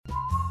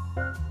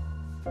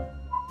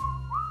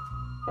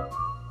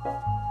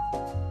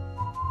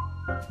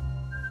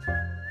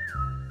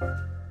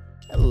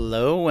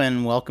Hello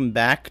and welcome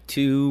back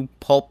to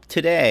Pulp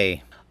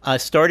Today. I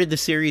started the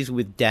series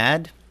with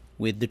Dad,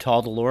 with The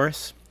Tall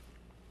Dolores,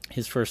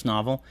 his first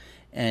novel,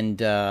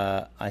 and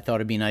I thought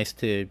it'd be nice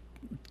to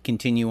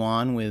continue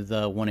on with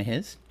one of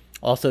his.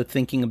 Also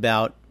thinking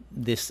about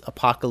this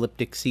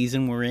apocalyptic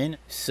season we're in,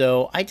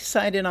 so I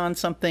decided on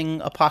something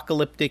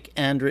apocalyptic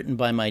and written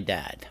by my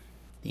dad.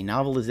 The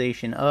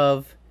novelization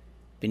of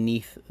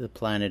Beneath the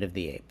Planet of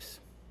the Apes.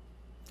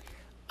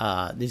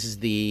 This is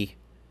the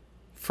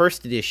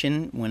first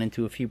edition, went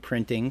into a few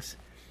printings.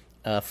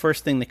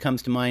 First thing that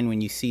comes to mind when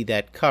you see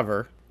that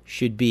cover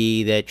should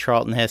be that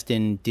Charlton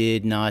Heston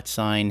did not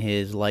sign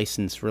his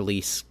license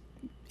release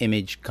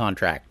image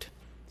contract.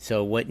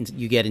 So what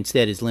you get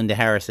instead is Linda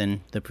Harrison,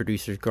 the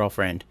producer's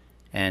girlfriend,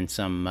 and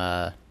some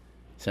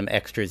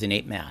extras in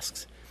ape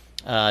masks.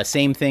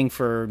 Same thing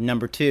for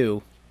number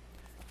 2,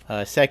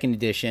 second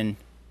edition,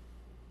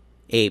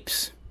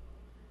 apes.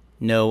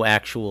 No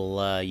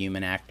actual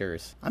human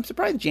actors. I'm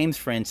surprised James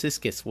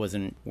Franciscus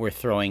wasn't worth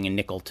throwing a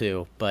nickel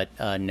to, but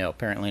no,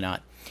 apparently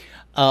not.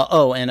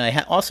 And I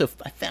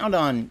found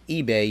on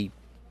eBay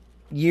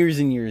years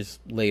and years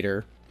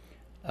later,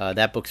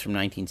 that book's from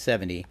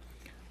 1970,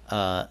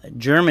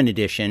 German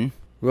edition,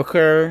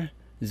 Rückkehr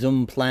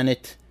zum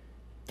Planet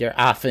der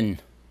Affen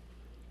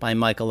by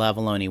Michael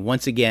Avallone.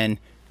 Once again,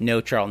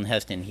 no Charlton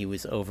Heston. He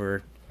was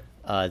over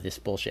this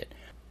bullshit.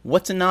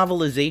 What's a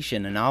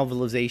novelization? A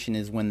novelization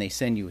is when they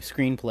send you a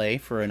screenplay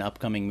for an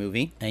upcoming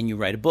movie, and you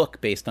write a book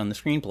based on the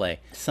screenplay.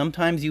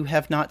 Sometimes you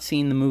have not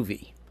seen the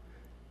movie.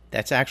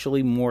 That's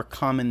actually more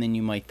common than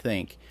you might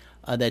think.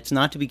 That's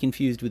not to be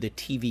confused with a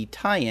TV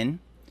tie-in,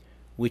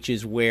 which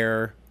is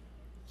where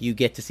you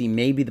get to see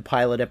maybe the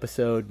pilot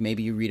episode,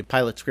 maybe you read a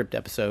pilot script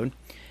episode,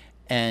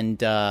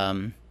 and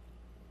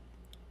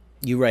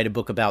you write a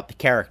book about the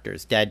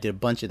characters. Dad did a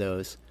bunch of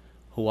those.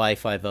 Hawaii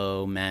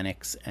Five-0,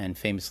 Mannix, and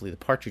famously The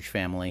Partridge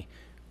Family,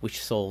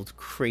 which sold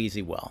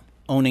crazy well.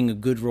 Owning a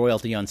good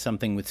royalty on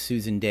something with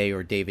Susan Day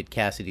or David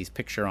Cassidy's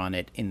picture on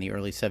it in the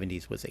early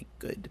 70s was a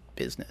good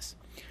business.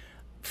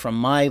 From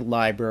my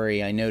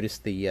library, I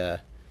noticed the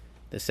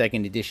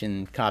second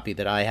edition copy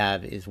that I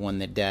have is one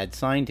that Dad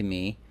signed to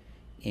me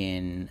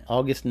in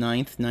August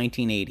 9th,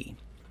 1980.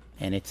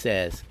 And it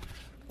says,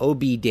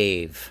 O.B.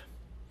 Dave.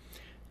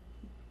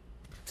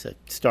 It's a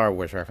Star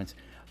Wars reference.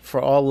 For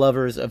all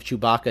lovers of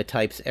Chewbacca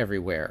types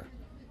everywhere.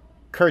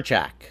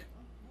 Kerchak.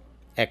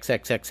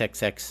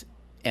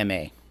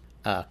 XXXXXMA.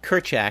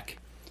 Kerchak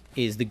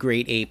is the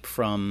great ape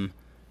from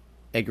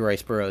Edgar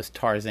Rice Burroughs'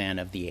 Tarzan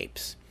of the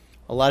Apes.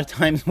 A lot of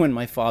times when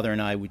my father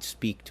and I would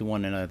speak to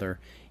one another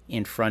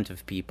in front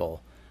of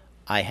people,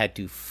 I had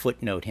to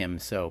footnote him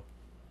so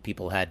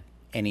people had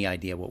any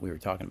idea what we were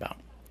talking about.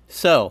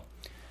 So,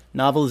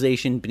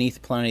 novelization, Beneath the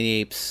Planet of the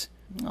Apes.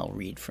 I'll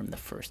read from the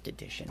first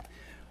edition.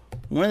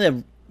 One of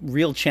the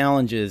real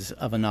challenges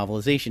of a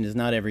novelization is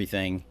not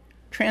everything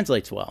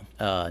translates well.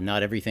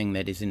 Not everything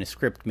that is in a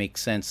script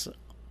makes sense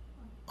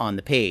on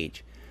the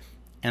page.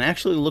 And I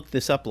actually looked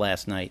this up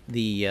last night.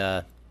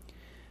 The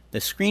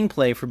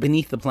screenplay for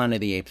Beneath the Planet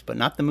of the Apes, but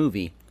not the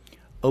movie,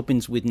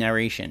 opens with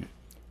narration.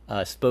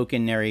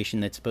 Spoken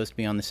narration that's supposed to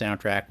be on the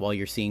soundtrack while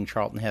you're seeing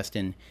Charlton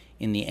Heston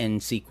in the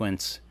end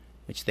sequence,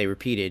 which they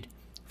repeated,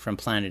 from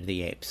Planet of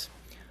the Apes.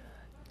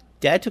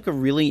 Dad took a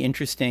really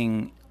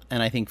interesting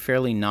and I think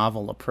fairly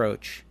novel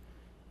approach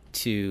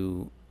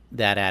to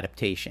that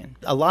adaptation.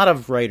 A lot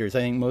of writers, I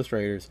think most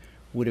writers,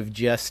 would have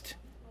just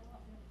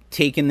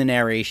taken the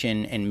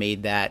narration and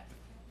made that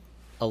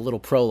a little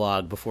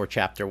prologue before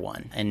chapter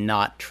 1 and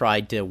not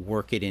tried to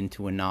work it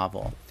into a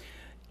novel.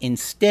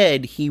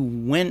 Instead, he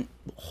went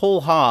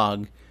whole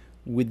hog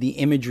with the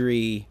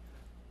imagery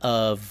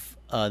of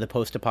the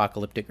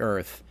post-apocalyptic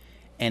Earth,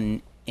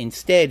 and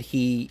instead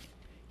he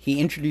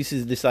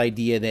introduces this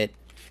idea that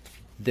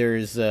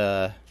there's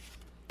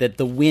that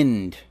the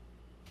wind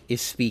is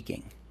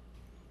speaking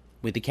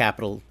with the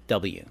capital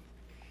W.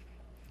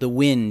 The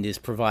wind is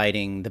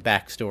providing the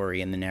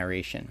backstory and the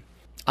narration.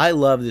 I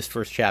love this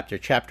first chapter.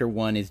 Chapter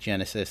 1 is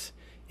Genesis.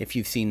 If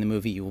you've seen the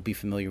movie, you will be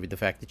familiar with the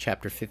fact that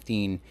chapter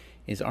 15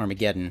 is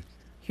Armageddon.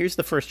 Here's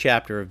the first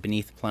chapter of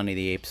Beneath the Planet of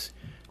the Apes,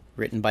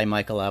 written by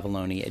Michael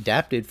Avallone,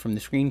 adapted from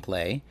the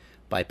screenplay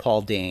by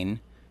Paul Dane,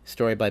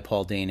 story by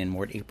Paul Dane and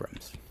Mort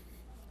Abrams.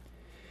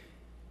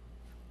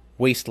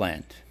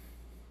 Wasteland.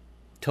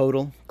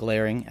 Total,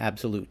 glaring,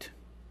 absolute.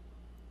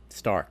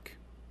 Stark,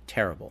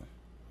 terrible.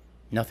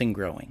 Nothing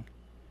growing.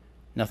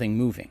 Nothing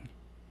moving.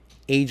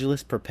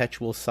 Ageless,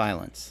 perpetual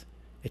silence.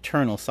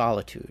 Eternal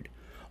solitude.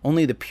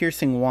 Only the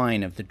piercing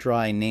whine of the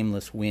dry,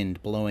 nameless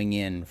wind blowing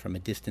in from a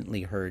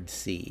distantly heard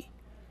sea.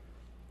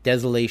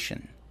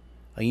 Desolation.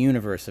 A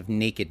universe of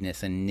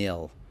nakedness and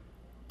nil.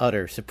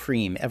 Utter,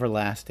 supreme,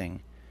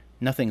 everlasting.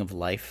 Nothing of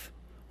life.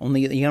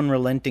 Only the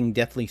unrelenting,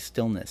 deathly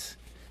stillness.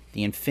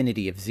 The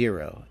infinity of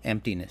zero,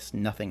 emptiness,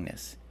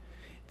 nothingness.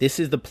 This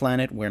is the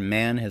planet where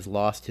man has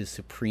lost his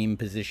supreme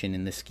position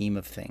in the scheme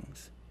of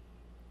things.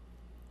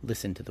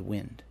 Listen to the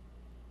wind.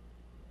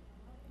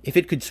 If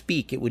it could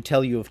speak, it would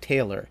tell you of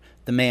Taylor,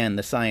 the man,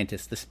 the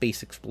scientist, the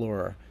space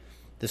explorer.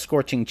 The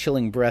scorching,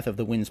 chilling breath of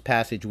the wind's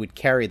passage would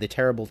carry the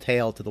terrible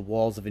tale to the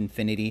walls of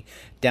infinity,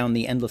 down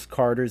the endless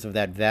corridors of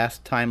that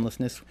vast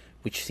timelessness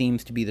which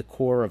seems to be the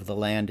core of the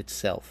land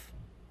itself.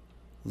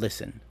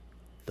 Listen,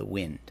 the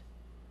wind.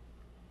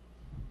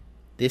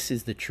 This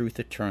is the truth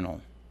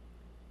eternal.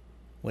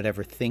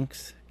 Whatever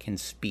thinks can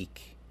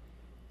speak,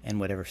 and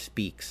whatever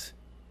speaks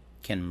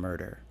can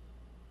murder.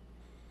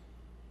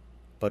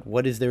 But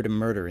what is there to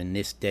murder in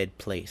this dead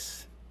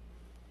place?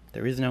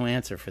 There is no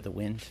answer for the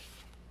wind.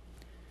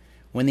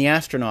 When the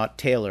astronaut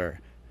Taylor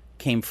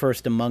came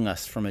first among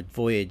us from a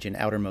voyage in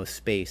outermost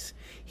space,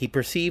 he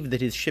perceived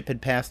that his ship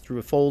had passed through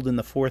a fold in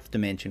the fourth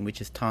dimension,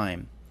 which is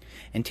time,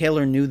 and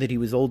Taylor knew that he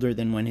was older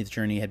than when his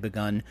journey had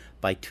begun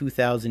by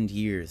 2,000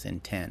 years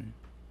and 10.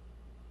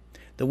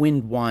 The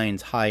wind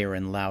whines higher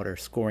and louder,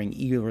 scoring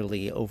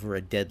eerily over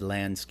a dead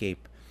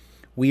landscape.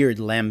 Weird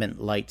lambent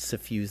lights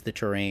suffuse the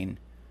terrain.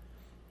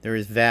 There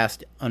is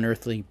vast,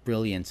 unearthly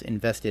brilliance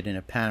invested in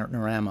a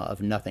panorama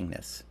of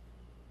nothingness.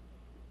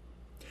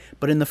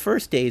 But in the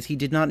first days he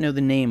did not know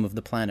the name of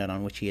the planet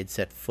on which he had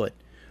set foot,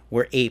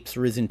 where apes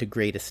risen to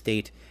great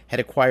estate had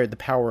acquired the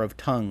power of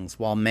tongues,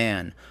 while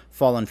man,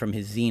 fallen from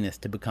his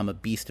zenith to become a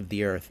beast of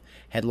the earth,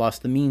 had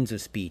lost the means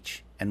of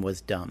speech and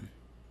was dumb.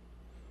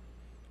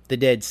 The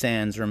dead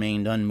sands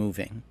remained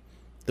unmoving.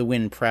 The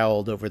wind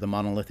prowled over the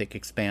monolithic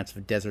expanse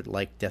of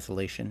desert-like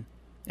desolation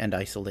and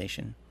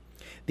isolation.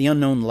 The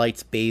unknown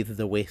lights bathed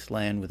the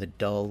wasteland with a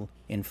dull,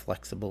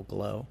 inflexible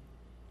glow.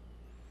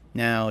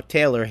 Now,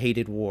 Taylor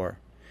hated war,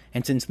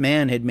 and since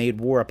man had made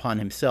war upon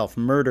himself,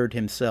 murdered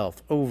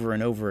himself over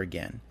and over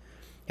again,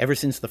 ever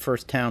since the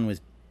first town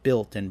was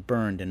built and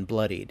burned and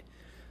bloodied,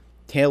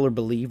 Taylor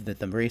believed that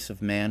the race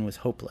of man was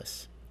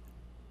hopeless.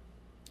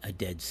 A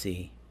dead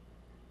sea,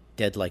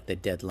 dead like the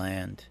dead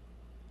land.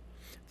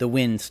 The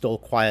wind stole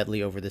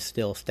quietly over the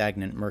still,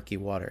 stagnant, murky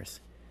waters.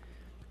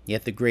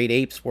 Yet the great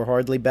apes were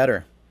hardly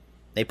better.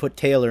 They put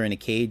Taylor in a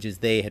cage as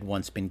they had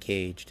once been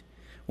caged.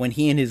 When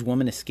he and his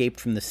woman escaped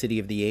from the city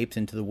of the apes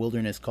into the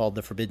wilderness called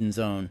the Forbidden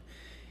Zone,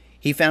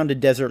 he found a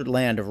desert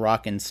land of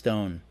rock and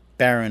stone,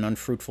 barren,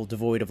 unfruitful,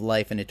 devoid of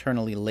life, and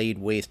eternally laid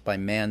waste by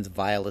man's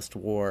vilest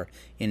war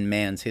in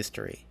man's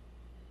history.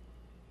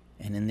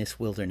 And in this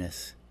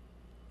wilderness,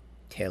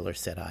 Taylor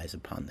set eyes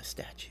upon the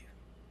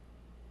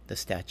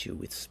statue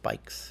with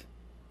spikes.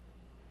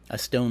 A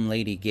stone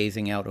lady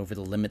gazing out over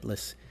the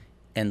limitless,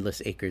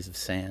 endless acres of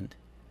sand,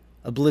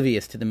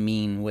 oblivious to the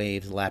mean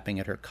waves lapping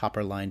at her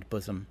copper-lined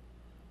bosom.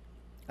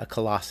 A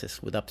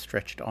colossus with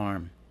upstretched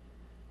arm,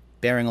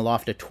 bearing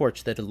aloft a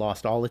torch that had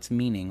lost all its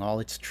meaning, all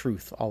its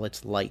truth, all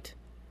its light.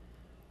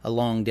 A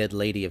long-dead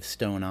lady of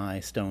stone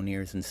eyes, stone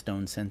ears, and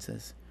stone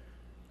senses,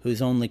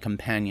 whose only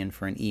companion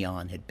for an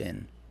eon had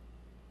been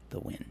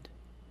the wind.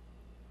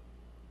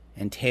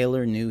 And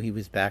Taylor knew he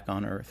was back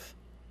on Earth,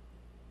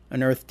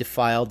 an Earth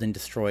defiled and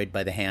destroyed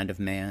by the hand of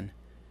man.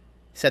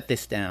 Set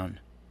this down.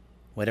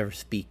 Whatever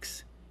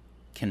speaks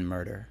can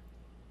murder.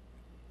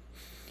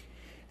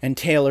 And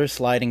Taylor,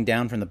 sliding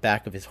down from the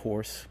back of his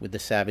horse, with the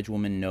savage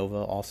woman Nova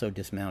also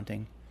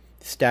dismounting,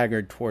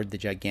 staggered toward the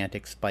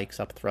gigantic spikes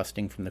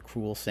upthrusting from the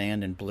cruel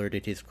sand and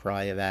blurted his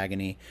cry of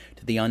agony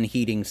to the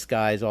unheeding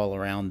skies all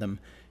around them.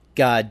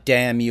 God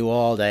damn you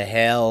all to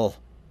hell!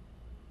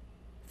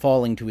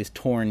 Falling to his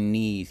torn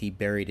knees, he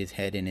buried his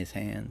head in his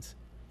hands.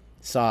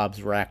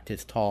 Sobs racked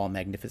his tall,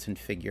 magnificent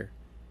figure.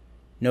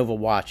 Nova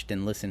watched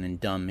and listened in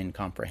dumb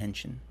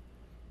incomprehension.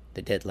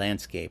 The dead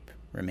landscape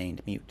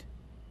remained mute.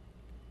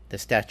 The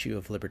Statue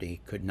of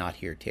Liberty could not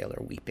hear Taylor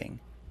weeping.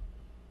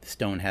 The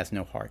stone has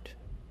no heart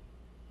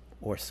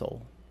or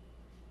soul.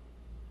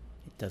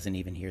 It doesn't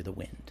even hear the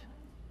wind.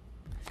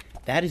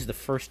 That is the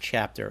first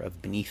chapter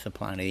of Beneath the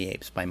Planet of the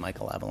Apes by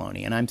Michael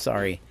Avallone, and I'm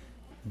sorry,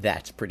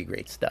 that's pretty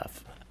great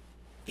stuff.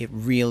 It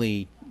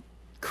really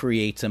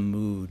creates a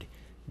mood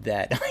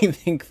that I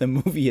think the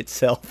movie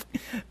itself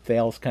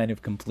fails kind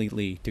of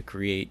completely to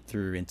create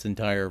through its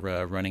entire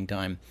running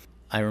time.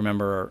 I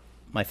remember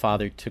my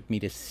father took me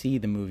to see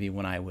the movie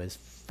when I was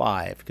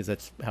 5, because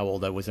that's how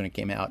old I was when it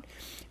came out.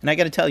 And I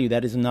got to tell you,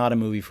 that is not a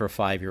movie for a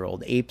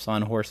 5-year-old. Apes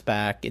on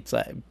horseback, it's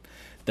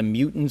the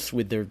mutants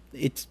with their...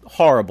 It's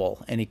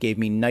horrible, and it gave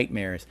me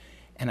nightmares.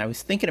 And I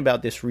was thinking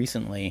about this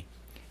recently,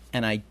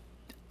 and I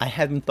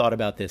hadn't thought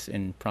about this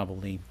in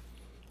probably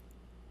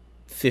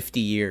 50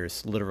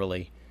 years,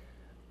 literally.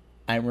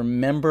 I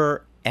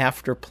remember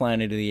after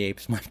Planet of the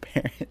Apes, my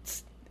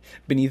parents...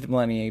 Beneath the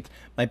Planet of the Apes,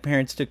 my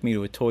parents took me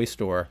to a toy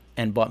store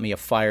and bought me a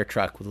fire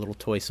truck with little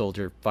toy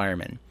soldier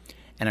firemen.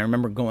 And I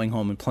remember going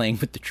home and playing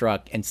with the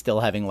truck and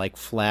still having like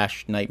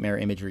flash nightmare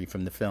imagery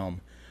from the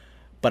film.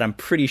 But I'm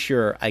pretty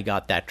sure I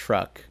got that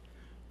truck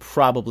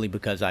probably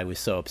because I was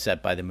so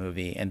upset by the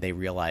movie and they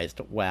realized,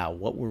 wow,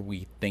 what were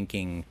we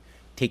thinking,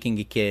 taking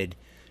a kid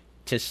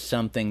to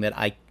something that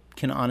I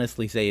can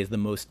honestly say is the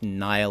most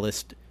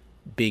nihilist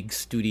big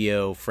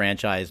studio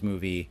franchise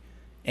movie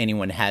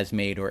anyone has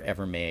made or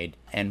ever made.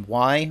 And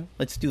why?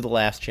 Let's do the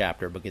last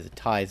chapter because it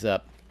ties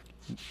up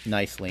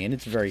nicely and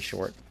it's very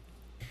short.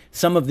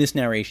 Some of this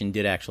narration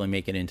did actually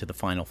make it into the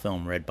final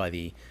film, read by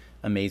the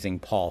amazing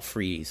Paul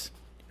Frees,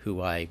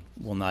 who I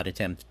will not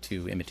attempt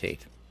to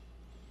imitate.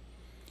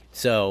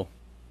 So,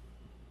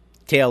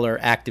 Taylor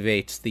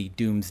activates the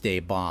doomsday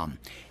bomb.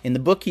 In the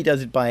book, he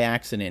does it by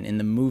accident. In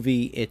the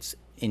movie, it's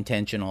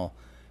intentional.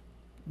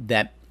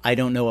 That I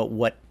don't know at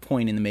what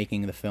point in the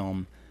making of the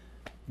film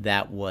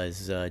that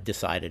was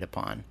decided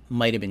upon.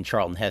 Might have been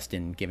Charlton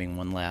Heston giving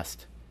one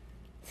last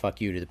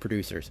fuck you to the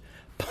producers.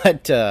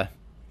 But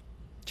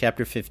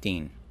Chapter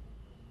 15,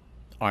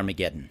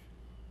 Armageddon.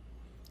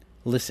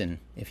 Listen,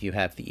 if you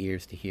have the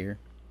ears to hear.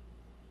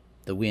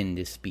 The wind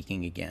is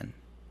speaking again.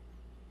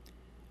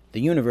 The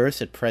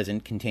universe at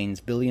present contains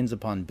billions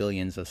upon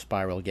billions of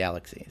spiral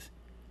galaxies.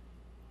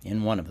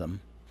 In one of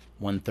them,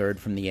 1/3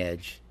 from the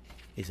edge,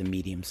 is a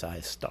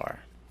medium-sized star.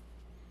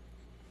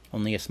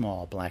 Only a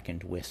small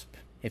blackened wisp,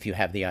 if you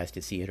have the eyes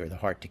to see it or the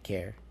heart to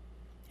care,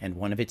 and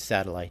one of its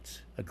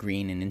satellites, a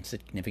green and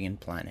insignificant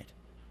planet,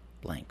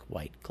 blank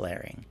white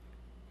glaring,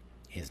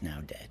 is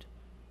now dead.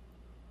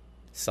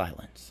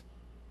 Silence.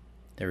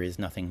 There is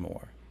nothing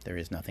more. There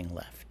is nothing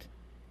left.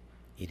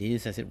 It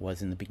is as it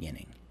was in the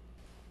beginning.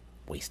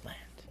 Wasteland.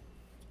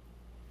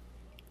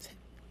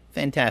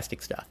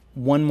 Fantastic stuff.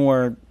 One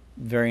more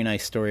very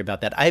nice story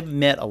about that. I've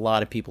met a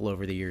lot of people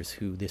over the years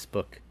who this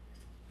book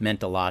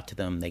meant a lot to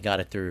them. They got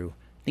it through,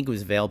 I think it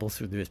was available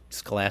through the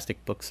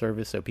Scholastic Book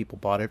Service, so people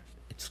bought it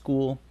at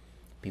school,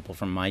 people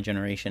from my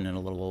generation and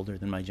a little older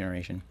than my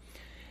generation.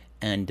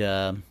 And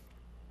in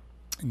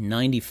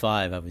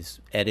 95, I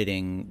was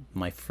editing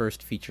my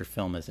first feature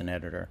film as an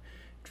editor.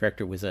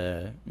 Director was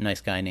a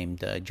nice guy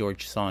named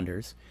George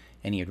Saunders,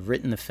 and he had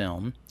written the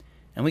film.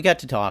 And we got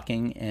to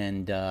talking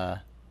and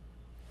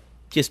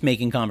just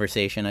making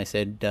conversation. I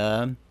said,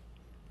 how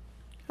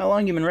long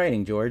have you been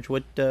writing, George?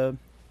 When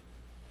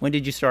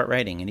did you start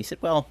writing? And he said,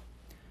 well,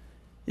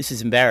 this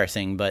is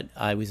embarrassing, but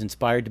I was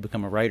inspired to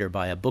become a writer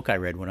by a book I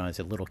read when I was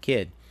a little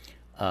kid.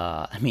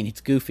 I mean, it's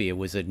goofy. It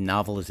was a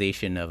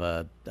novelization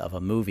of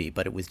a movie,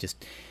 but it was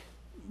just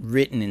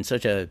written in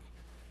such a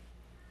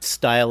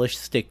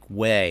stylistic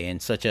way,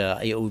 and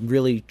it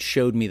really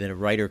showed me that a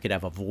writer could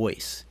have a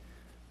voice.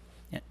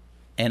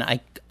 And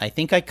I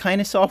think I kind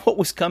of saw what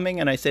was coming,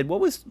 and I said, what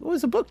was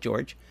the book,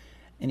 George?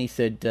 And he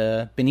said,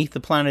 Beneath the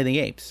Planet of the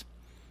Apes.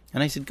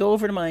 And I said, go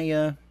over to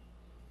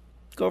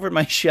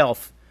my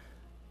shelf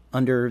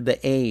under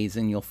the A's,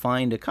 and you'll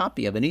find a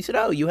copy of it. And he said,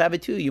 oh, you have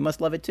it too. You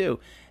must love it too.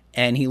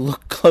 And he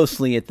looked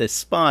closely at the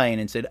spine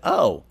and said,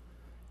 oh,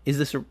 is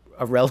this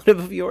a relative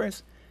of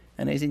yours?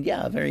 And I said,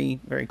 yeah, a very,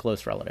 very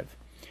close relative.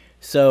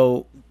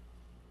 So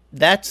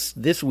that's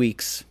this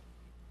week's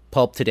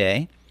Pulp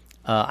Today.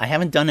 I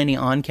haven't done any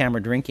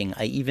on-camera drinking.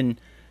 I even,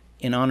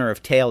 in honor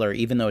of Taylor,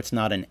 even though it's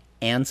not an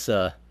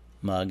ANSA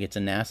mug, it's a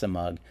NASA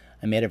mug,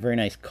 I made a very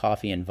nice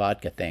coffee and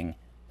vodka thing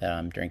that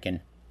I'm drinking.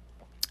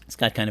 It's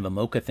got kind of a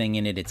mocha thing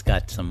in it. It's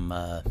got some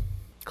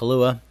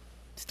Kahlua.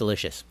 It's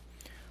delicious.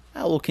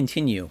 I will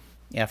continue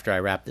after I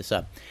wrap this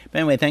up. But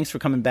anyway, thanks for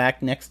coming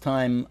back. Next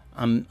time,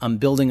 I'm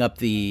building up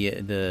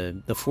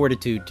the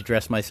fortitude to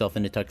dress myself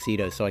in a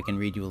tuxedo so I can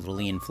read you a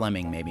little Ian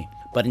Fleming, maybe.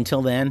 But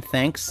until then,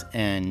 thanks,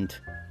 and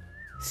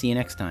see you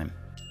next time.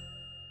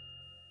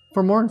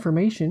 For more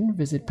information,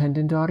 visit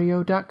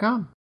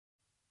pendantaudio.com.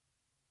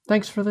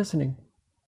 Thanks for listening.